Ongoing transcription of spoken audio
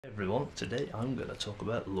Hey everyone, today I'm going to talk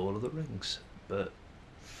about Lord of the Rings, but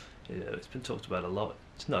it's been talked about a lot.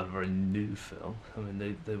 It's not a very new film. I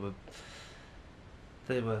mean,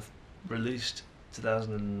 they were released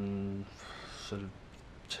 2000 and sort of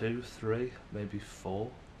two, three, maybe four.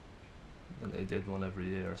 I think they did one every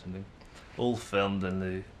year or something. All filmed in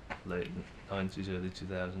the late 90s, early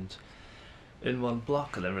 2000s, in one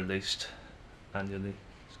block, and then released annually.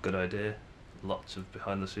 It's a good idea. Lots of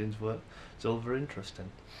behind the scenes work. It's all very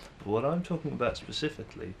interesting. But what I'm talking about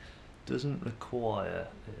specifically doesn't require.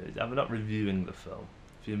 I'm not reviewing the film.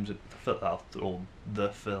 Or the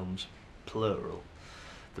films, plural.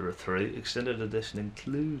 There are three, extended edition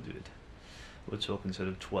included. We're talking sort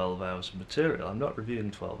of 12 hours of material. I'm not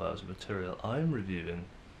reviewing 12 hours of material. I'm reviewing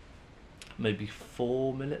maybe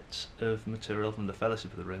 4 minutes of material from the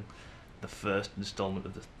Fellowship of the Ring, the first instalment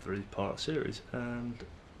of the three-part series, and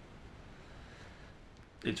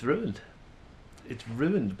it's ruined. It's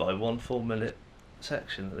ruined by one 4 minute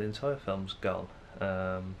section that the entire film's gone.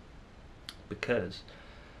 Because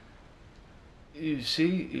you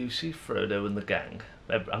see Frodo and the gang.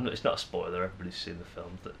 It's not a spoiler. Everybody's seen the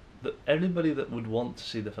films. That anybody that would want to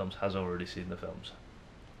see the films has already seen the films,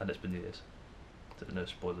 and it's been years. So no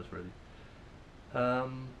spoilers really.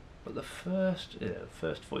 But the first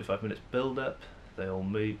 45 minutes build up. They all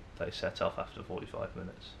meet. They set off after 45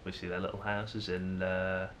 minutes. We see their little houses in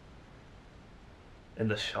the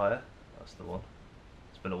Shire. That's the one.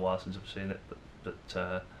 It's been a while since I've seen it, but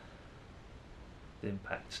the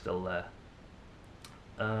impact's still there.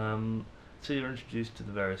 So you're introduced to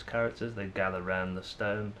the various characters. They gather round the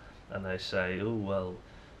stone and they say, "Oh well,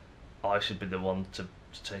 I should be the one to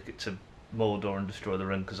take it to Mordor and destroy the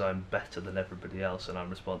ring because I'm better than everybody else and I'm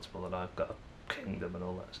responsible and I've got a kingdom and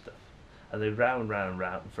all that stuff." And they round,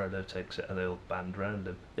 and Frodo takes it and they all band round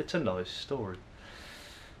him. It's a nice story.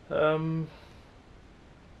 Don't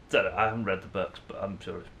know, I haven't read the books, but I'm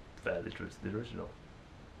sure it's fairly true to the original,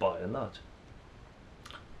 by and large.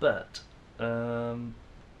 But, get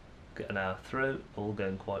an hour through, all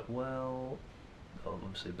going quite well.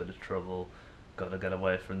 Obviously a bit of trouble, got to get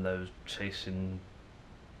away from those chasing,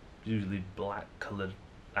 usually black coloured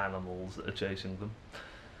animals that are chasing them.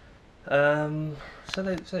 So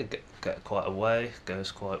they get quite away,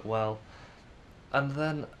 goes quite well, and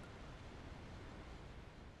then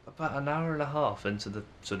about an hour and a half into the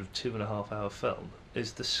sort of 2.5 hour film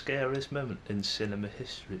is the scariest moment in cinema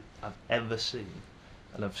history I've ever seen,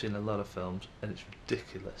 and I've seen a lot of films, and it's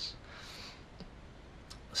ridiculous.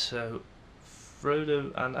 So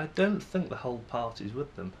Frodo, and I don't think the whole party's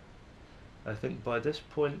with them. I think by this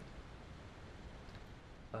point,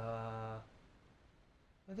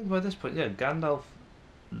 yeah, Gandalf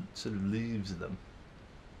sort of leaves them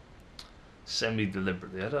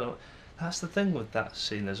semi-deliberately. I don't know. That's the thing with that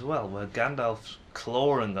scene as well, where Gandalf's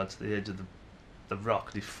clawing onto the edge of the rock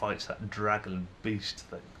and he fights that dragon beast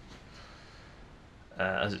thing.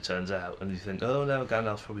 As it turns out, and you think, oh no,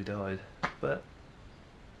 Gandalf's probably died. But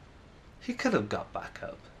he could have got back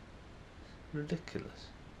up. Ridiculous.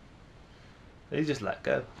 He just let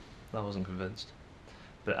go. I wasn't convinced.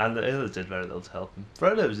 And the others did very little to help him.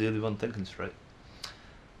 Frodo was the only one thinking straight.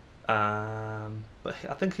 But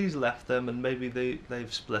I think he's left them, and maybe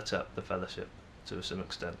they've split up the Fellowship to some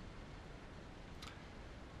extent.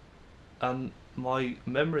 And my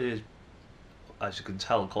memory is, as you can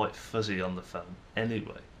tell, quite fuzzy on the film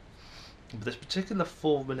anyway. But this particular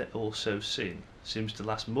 4 minute or so scene seems to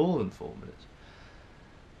last more than 4 minutes.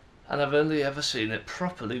 And I've only ever seen it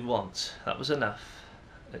properly once. That was enough.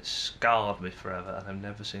 It scarred me forever, and I'm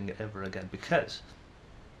never seeing it ever again, because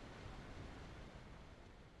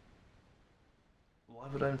why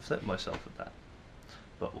would I inflict myself with that?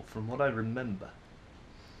 But from what I remember,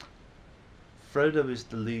 Frodo is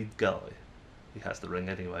the lead guy. He has the ring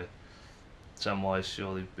anyway. Samwise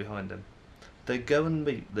surely behind him. They go and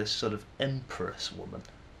meet this sort of empress woman,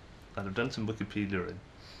 and I've done some Wikipedia.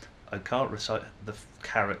 I can't recite the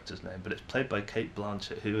character's name, but it's played by Cate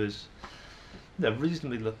Blanchett, who is a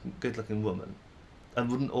reasonably good-looking woman, and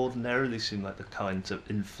wouldn't ordinarily seem like the kind to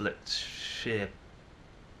inflict sheer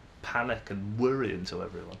panic and worry into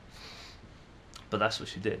everyone. But that's what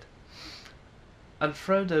she did. And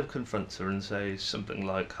Frodo confronts her and says something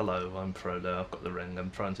like, "Hello, I'm Frodo, I've got the ring, I'm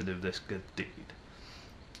trying to do this good deed."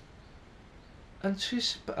 And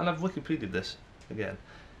I've Wikipedia'd this again.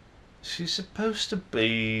 She's supposed to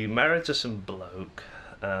be married to some bloke,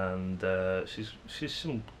 and she's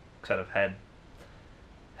some kind of head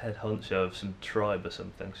honcho of some tribe or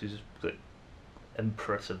something. She's the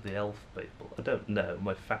empress of the elf people. I don't know.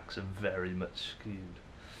 My facts are very much skewed.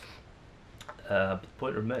 But the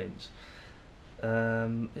point remains,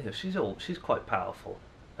 she's quite powerful,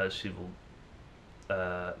 as she will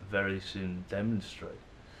very soon demonstrate.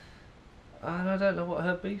 And I don't know what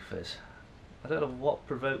her beef is. I don't know what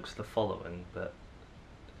provokes the following, but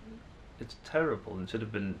it's terrible and should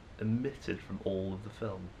have been omitted from all of the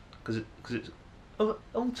film because it's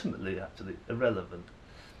ultimately actually irrelevant.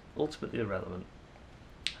 Ultimately irrelevant.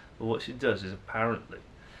 But what she does is apparently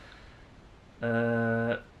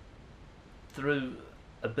through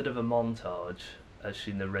a bit of a montage as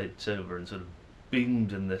she narrates over and sort of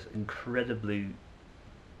beamed in this incredibly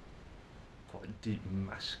quite deep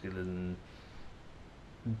masculine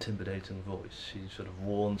intimidating voice, she sort of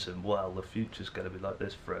warns him, well, the future's going to be like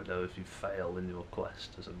this, Frodo, if you fail in your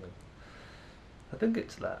quest or something. I think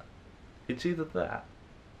it's that. It's either that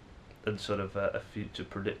and sort of a future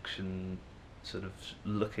prediction, sort of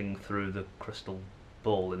looking through the crystal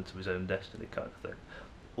ball into his own destiny kind of thing.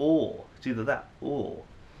 Or it's either that, or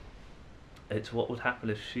it's what would happen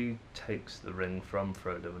if she takes the ring from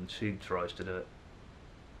Frodo and she tries to do it,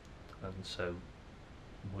 and so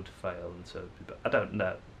would fail, and so. But I don't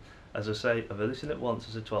know. As I say, I've only seen it once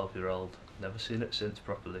as a 12-year-old. Never seen it since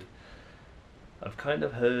properly. I've kind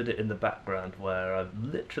of heard it in the background where I've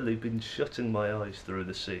literally been shutting my eyes through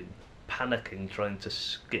the scene, panicking, trying to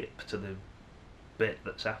skip to the bit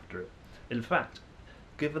that's after it. In fact,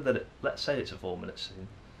 given that let's say it's a 4-minute scene,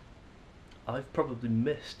 I've probably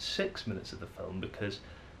missed 6 minutes of the film because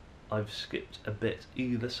I've skipped a bit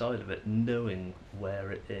either side of it, knowing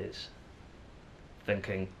where it is,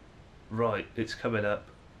 thinking, right, it's coming up,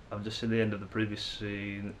 I've just seen the end of the previous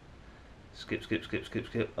scene, skip.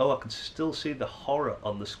 Oh, I can still see the horror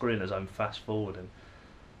on the screen as I'm fast forwarding,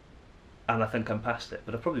 and I think I'm past it,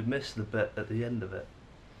 but I probably missed the bit at the end of it.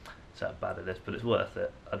 It's how bad it is, but it's worth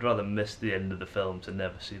it. I'd rather miss the end of the film to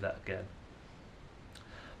never see that again.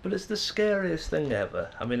 But it's the scariest thing ever.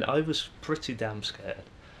 I mean, I was pretty damn scared.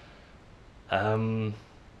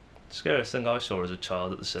 Scariest thing I saw as a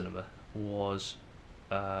child at the cinema was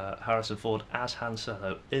Harrison Ford as Han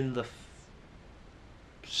Solo in the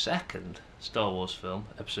second Star Wars film,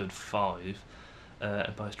 Episode 5,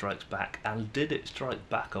 Empire Strikes Back. And did it strike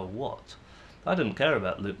back or what? I didn't care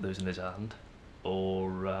about Luke losing his hand,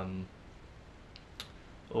 or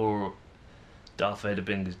Darth Vader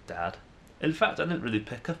being his dad. In fact, I didn't really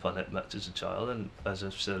pick up on it much as a child, and as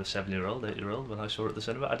a sort of 7-year-old, 8-year-old, when I saw it at the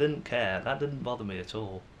cinema, I didn't care. That didn't bother me at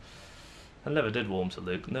all. I never did warm to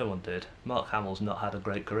Luke. No one did. Mark Hamill's not had a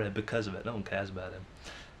great career because of it. No one cares about him.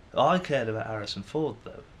 I cared about Harrison Ford,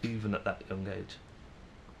 though, even at that young age.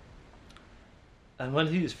 And when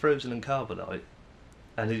he was frozen in carbonite,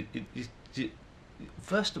 and he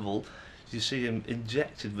first of all, you see him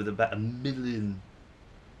injected with about 1 million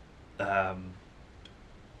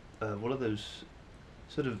what are those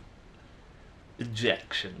sort of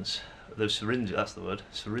injections? Those syringes, that's the word,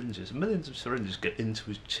 syringes. Millions of syringes get into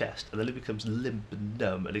his chest, and then he becomes limp and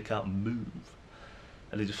numb, and he can't move.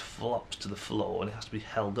 And he just flops to the floor, and he has to be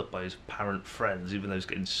held up by his apparent friends, even though he's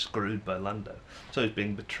getting screwed by Lando. So he's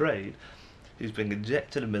being betrayed. He's being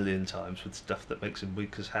injected 1 million times with stuff that makes him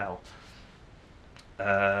weak as hell.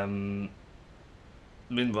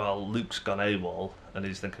 Meanwhile, Luke's gone AWOL, and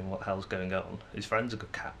he's thinking, what the hell's going on? His friends are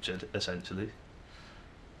captured, essentially.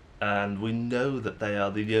 And we know that they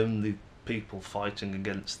are the only people fighting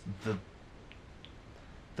against the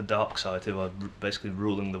dark side, who are basically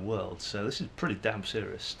ruling the world. So this is pretty damn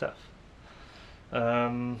serious stuff.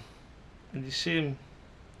 And you see him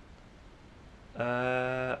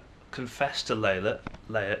confess to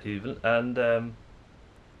Leia even, and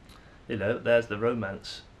you know, there's the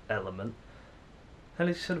romance element. And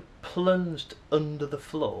he's sort of plunged under the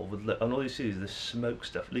floor with, and all you see is this smoke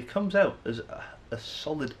stuff. And he comes out as a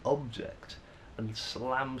solid object and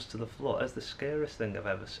slams to the floor. That's the scariest thing I've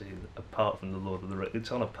ever seen, apart from the Lord of the Rings.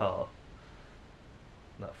 It's on a par.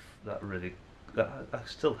 That really, I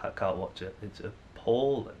still can't watch it. It's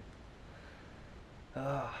appalling.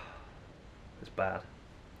 It's bad.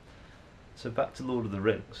 So back to Lord of the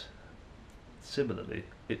Rings. Similarly,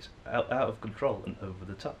 it's out of control and over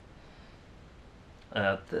the top.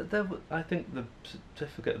 I think the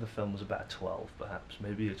certificate of the film was about a 12, perhaps,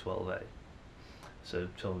 maybe a 12A. So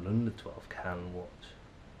children under 12 can watch.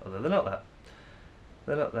 Although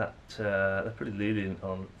they're pretty lenient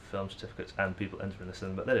on film certificates and people entering the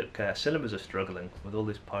cinema, but they don't care. Cinemas are struggling with all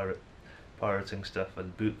this pirating stuff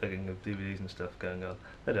and bootlegging of DVDs and stuff going on.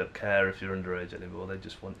 They don't care if you're underage anymore, they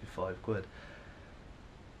just want you £5.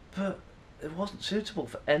 But it wasn't suitable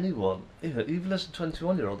for anyone. You know, even as a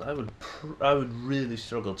 21-year-old, I would really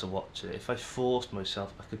struggle to watch it. If I forced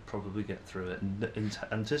myself, I could probably get through it,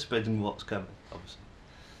 anticipating what's coming, obviously.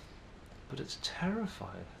 But it's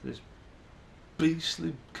terrifying. This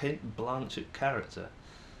beastly Kate Blanchett character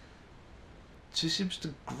she seems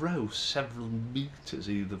to grow several meters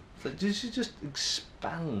either. Like, she just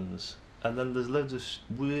expands, and then there's loads of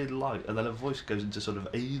weird light, and then her voice goes into sort of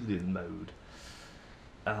alien mode.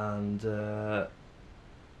 And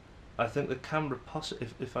I think the camera,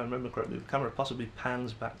 if I remember correctly, the camera possibly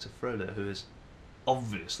pans back to Frodo, who is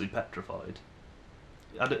obviously petrified.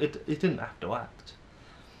 And it didn't have to act.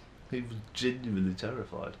 He was genuinely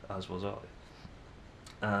terrified, as was I.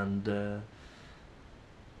 And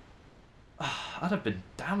I'd have been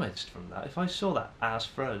damaged from that if I saw that as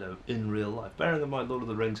Frodo in real life. Bearing in mind Lord of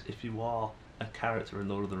the Rings, if you are a character in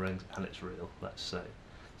Lord of the Rings and it's real, let's say,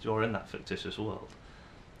 you're in that fictitious world,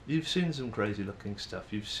 you've seen some crazy looking stuff,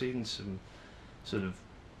 you've seen some sort of...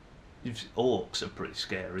 orcs are pretty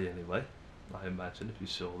scary anyway, I imagine, if you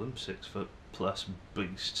saw them, 6 foot plus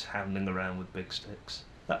beasts hounding around with big sticks.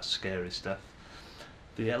 That's scary stuff.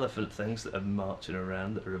 The elephant things that are marching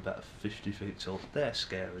around that are about 50 feet tall, they're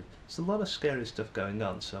scary. There's a lot of scary stuff going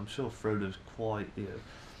on, so I'm sure Frodo's quite,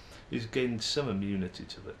 he's gained some immunity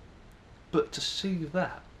to it. But to see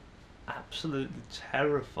that absolutely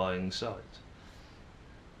terrifying sight,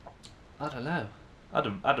 I don't know. I'd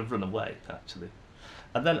have run away, actually.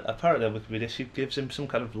 And then apparently on Wikipedia she gives him some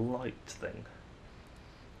kind of light thing.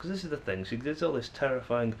 Because this is the thing, she gives all this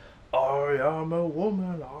terrifying, I am a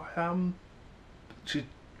woman, I am... She's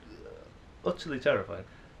utterly terrifying.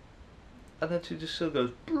 And then she just sort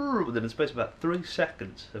of goes within a space of about 3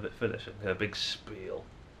 seconds of it finishing, her big spiel.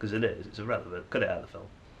 Because it's irrelevant, cut it out of the film.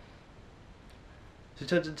 She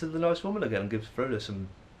turns into the nice woman again and gives Frodo some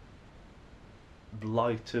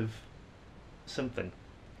light of something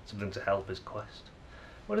to help his quest.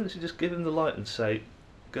 Why didn't she just give him the light and say,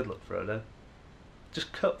 good luck Frodo?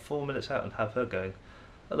 Just cut 4 minutes out and have her going,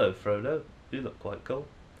 hello Frodo, you look quite cool.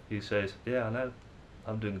 He says, yeah I know,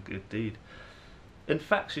 I'm doing a good deed. In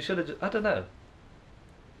fact she should have just, I don't know,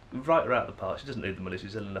 write her out the part, she doesn't need the money,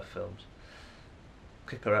 she's in enough films.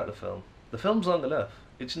 Kick her out the film. The film's long enough.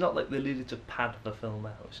 It's not like they needed to pad the film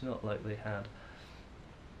out, it's not like they had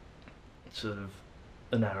sort of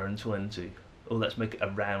an hour and 20, or let's make it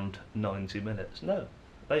around 90 minutes. No,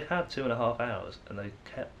 they had 2.5 hours and they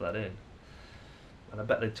kept that in. And I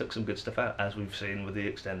bet they took some good stuff out, as we've seen with the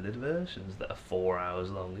extended versions that are 4 hours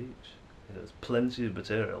long each. There's plenty of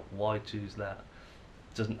material, why choose that?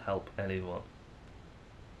 Doesn't help anyone.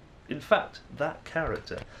 In fact, that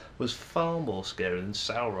character was far more scary than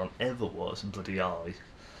Sauron ever was, bloody eye.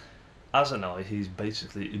 As an eye, he's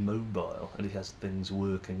basically immobile and he has things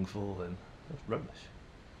working for him. That's rubbish.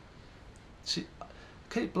 See,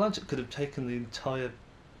 Kate Blanchett could have taken the entire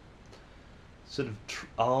sort of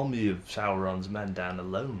army of Sauron's men down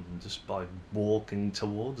alone just by walking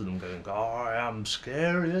towards them going, oh, I am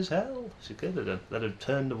scary as hell. She could have done. They'd have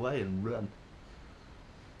turned away and run.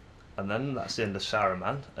 And then that's the end of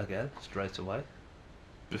Saruman again, straight away,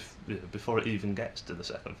 before it even gets to the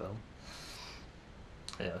second film.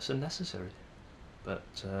 Yeah, it's unnecessary. But,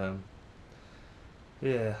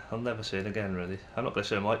 yeah, I'll never see it again, really. I'm not going to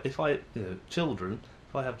show my... If I have children,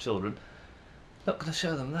 not going to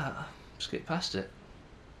show them that. Skip past it.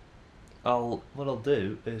 What I'll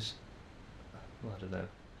do is... Well, I don't know.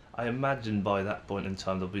 I imagine by that point in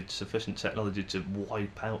time there'll be sufficient technology to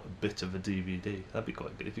wipe out a bit of a DVD. That'd be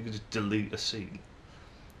quite good. If you could just delete a scene.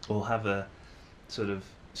 Or have a sort of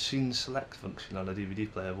scene select function on a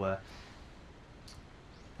DVD player where,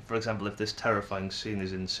 for example, if this terrifying scene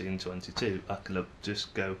is in scene 22, I can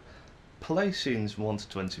just go play scenes 1 to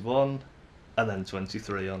 21 and then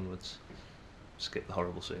 23 onwards. Skip the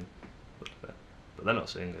horrible scene. But they're not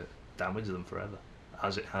seeing it. Damage them forever,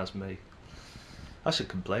 as it has me. I should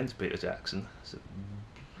complain to Peter Jackson. It's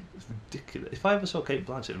ridiculous. If I ever saw Kate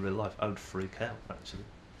Blanchett in real life, I would freak out, actually.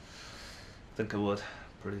 I think I would.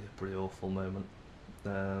 Pretty awful moment.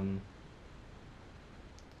 On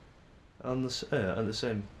the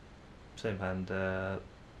same hand,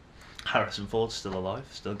 Harrison Ford's still alive,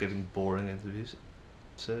 still giving boring interviews.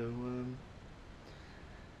 So,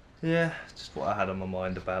 yeah, just what I had on my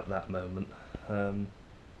mind about that moment.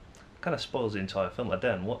 Kind of spoils the entire film. I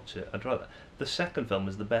don't watch it. I'd rather... The second film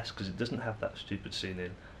is the best because it doesn't have that stupid scene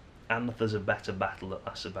in, and there's a better battle that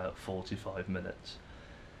lasts about 45 minutes,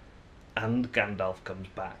 and Gandalf comes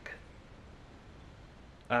back,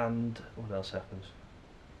 and what else happens?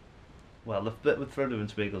 Well, the bit with Frodo and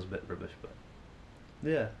Smeagol's a bit rubbish, but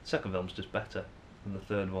yeah, the second film's just better, and the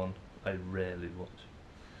third one I rarely watch.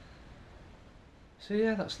 So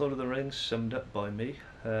yeah, that's Lord of the Rings summed up by me.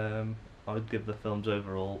 I'd give the films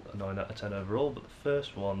overall a 9 out of 10 overall, but the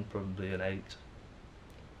first one probably an 8.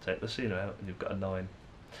 Take the scene out and you've got a 9.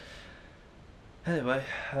 Anyway,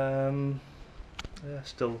 yeah,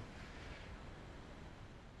 still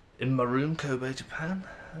in my room, Kobe, Japan.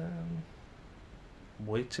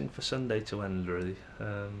 Waiting for Sunday to end, really.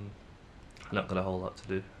 Not got a whole lot to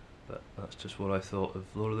do, but that's just what I thought of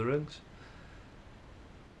Lord of the Rings.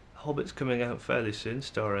 Hobbit's coming out fairly soon,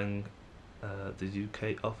 starring the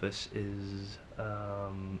UK office is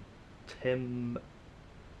Tim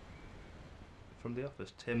from The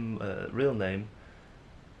Office. Tim, real name,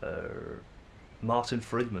 Martin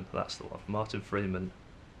Freeman. That's the one. Martin Freeman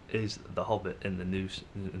is the Hobbit in the new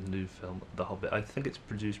film, The Hobbit. I think it's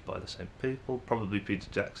produced by the same people. Probably Peter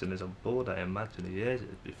Jackson is on board. I imagine he is.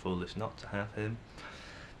 It'd be foolish not to have him.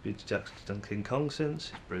 Peter Jackson's done King Kong since.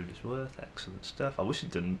 He's proved his worth. Excellent stuff. I wish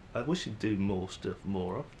he'd do more stuff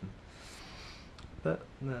more often. But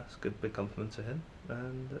no, it's a good big compliment to him.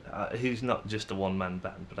 And he's not just a one-man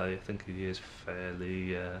band, but I think he is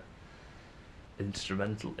fairly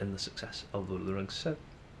instrumental in the success of Lord of the Rings. So,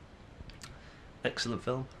 excellent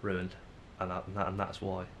film, ruined, and that's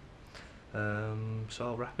why. So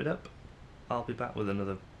I'll wrap it up. I'll be back with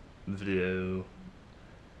another video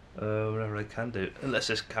whenever I can do, unless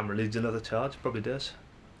this camera needs another charge. Probably does.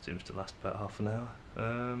 Seems to last about half an hour.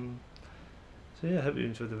 So yeah, I hope you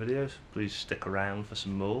enjoyed the videos. Please stick around for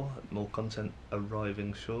some more content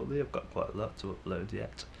arriving shortly. I've got quite a lot to upload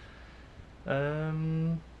yet.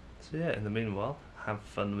 So yeah, in the meanwhile, have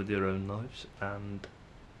fun with your own lives and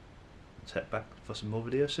check back for some more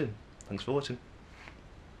videos soon. Thanks for watching.